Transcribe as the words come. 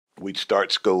we'd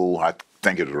start school, I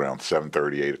think it was around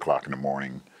 7:30, 8 o'clock in the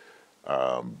morning.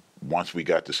 Once we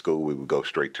got to school, we would go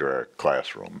straight to our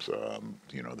classrooms.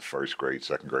 The first grade,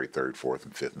 second grade, third, fourth,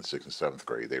 and fifth, and sixth and seventh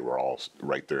grade, they were all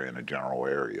right there in the general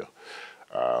area.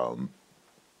 Um,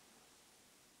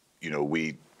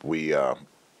 we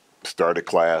started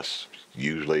class.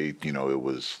 Usually, it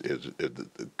was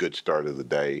a good start of the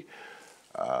day.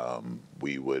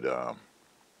 We would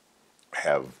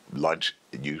have lunch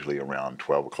usually around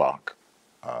 12 o'clock.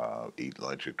 Eat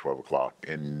lunch at 12 o'clock.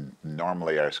 And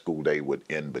normally our school day would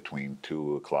end between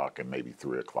 2 o'clock and maybe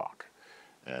 3 o'clock.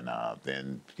 And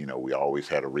then, we always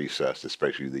had a recess,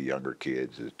 especially the younger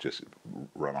kids, that just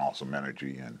run off some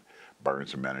energy and burn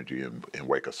some energy and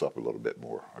wake us up a little bit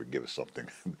more or give us something,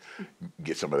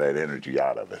 get some of that energy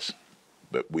out of us.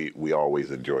 But we always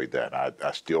enjoyed that.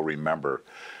 I still remember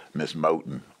Miss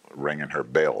Moten ringing her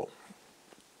bell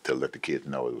to let the kids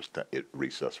know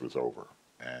recess was over,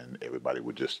 and everybody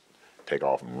would just take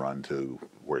off and run to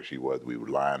where she was. We would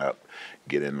line up,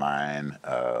 get in line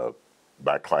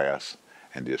by class,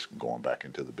 and just going back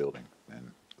into the building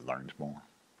and learn more.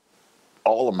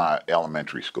 All of my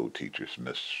elementary school teachers,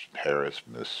 Miss Harris,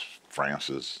 Miss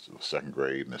Francis, second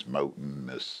grade, Miss Moten,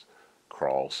 Miss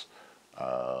Cross,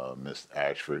 Miss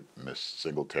Ashford, Miss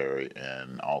Singletary,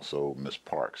 and also Miss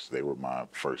Parks. They were my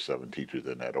first 7 teachers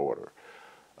in that order.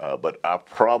 But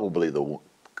the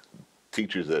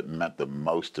teachers that meant the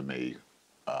most to me,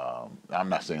 I'm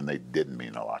not saying they didn't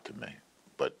mean a lot to me,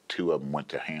 but 2 of them went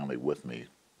to Hanley with me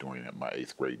during my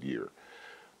 8th grade year.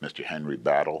 Mr. Henry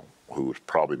Battle, who was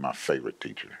probably my favorite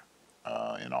teacher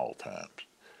in all times,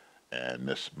 and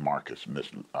Miss Marcus,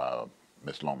 Miss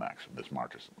Lomax, Miss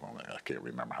Marcus Lomax. I can't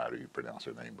remember how do you pronounce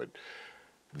her name, but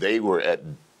they were at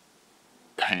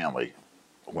Hanley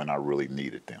when I really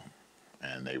needed them,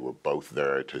 and they were both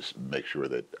there to make sure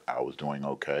that I was doing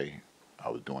okay. I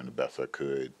was doing the best I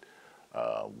could.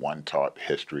 One taught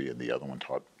history, and the other one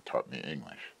taught me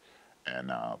English,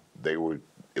 and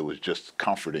It was just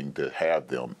comforting to have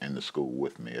them in the school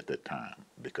with me at that time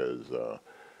because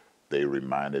they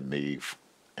reminded me,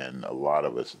 and a lot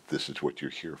of us, this is what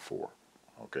you're here for.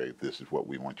 Okay, this is what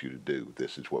we want you to do.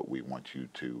 This is what we want you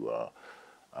to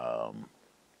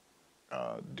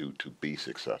do to be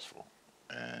successful.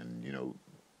 And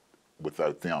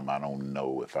without them, I don't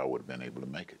know if I would have been able to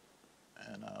make it.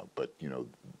 And but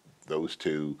those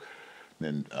 2,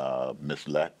 then Miss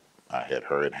Lett, I had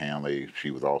her at Hanley.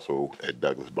 She was also at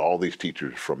Douglas. But all these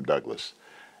teachers from Douglas,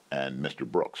 and Mr.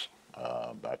 Brooks.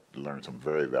 I learned some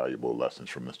very valuable lessons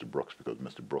from Mr. Brooks because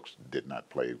Mr. Brooks did not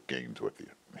play games with you.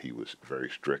 He was very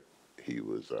strict. He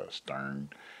was stern,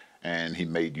 and he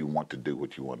made you want to do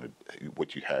what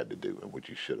you had to do, and what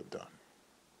you should have done.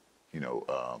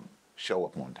 Show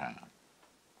up on time.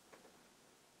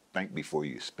 Think before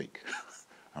you speak.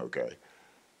 Okay.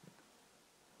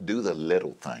 Do the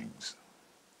little things,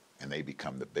 and they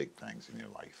become the big things in your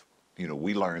life.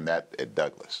 We learned that at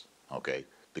Douglas. Okay,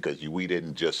 because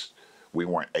we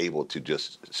weren't able to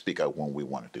just speak out when we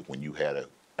wanted to. When you had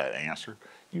an answer,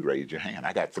 you raised your hand.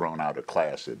 I got thrown out of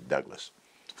class at Douglas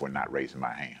for not raising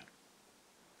my hand,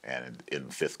 and in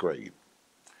 5th grade.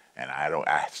 And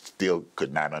I still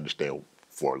could not understand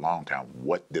for a long time,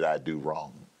 what did I do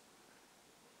wrong?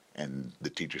 And the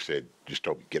teacher said, just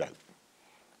told me, get out.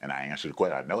 And I answered the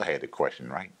question. I know I had the question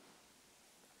right,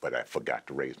 but I forgot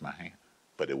to raise my hand.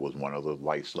 But it was one of those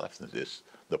life lessons. It's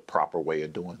the proper way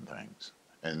of doing things.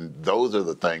 And those are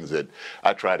the things that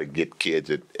I try to get kids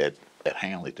at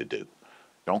Hanley to do.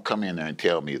 Don't come in there and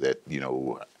tell me that,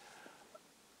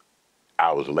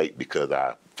 I was late because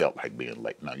I felt like being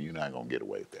late. No, you're not going to get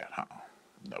away with that.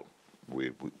 No.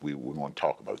 We're going to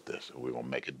talk about this. We're going to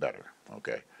make it better.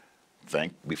 Okay?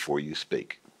 Think before you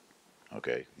speak.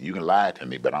 Okay? You can lie to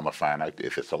me, but I'm going to find out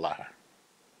if it's a lie.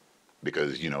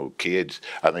 Because,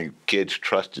 I think kids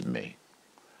trusted me,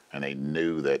 and they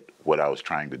knew that what I was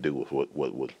trying to do was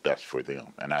what was best for them.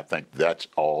 And I think that's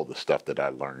all the stuff that I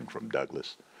learned from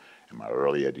Douglas in my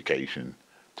early education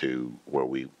to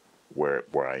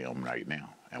where I am right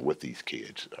now. And with these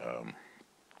kids,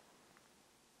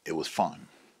 it was fun.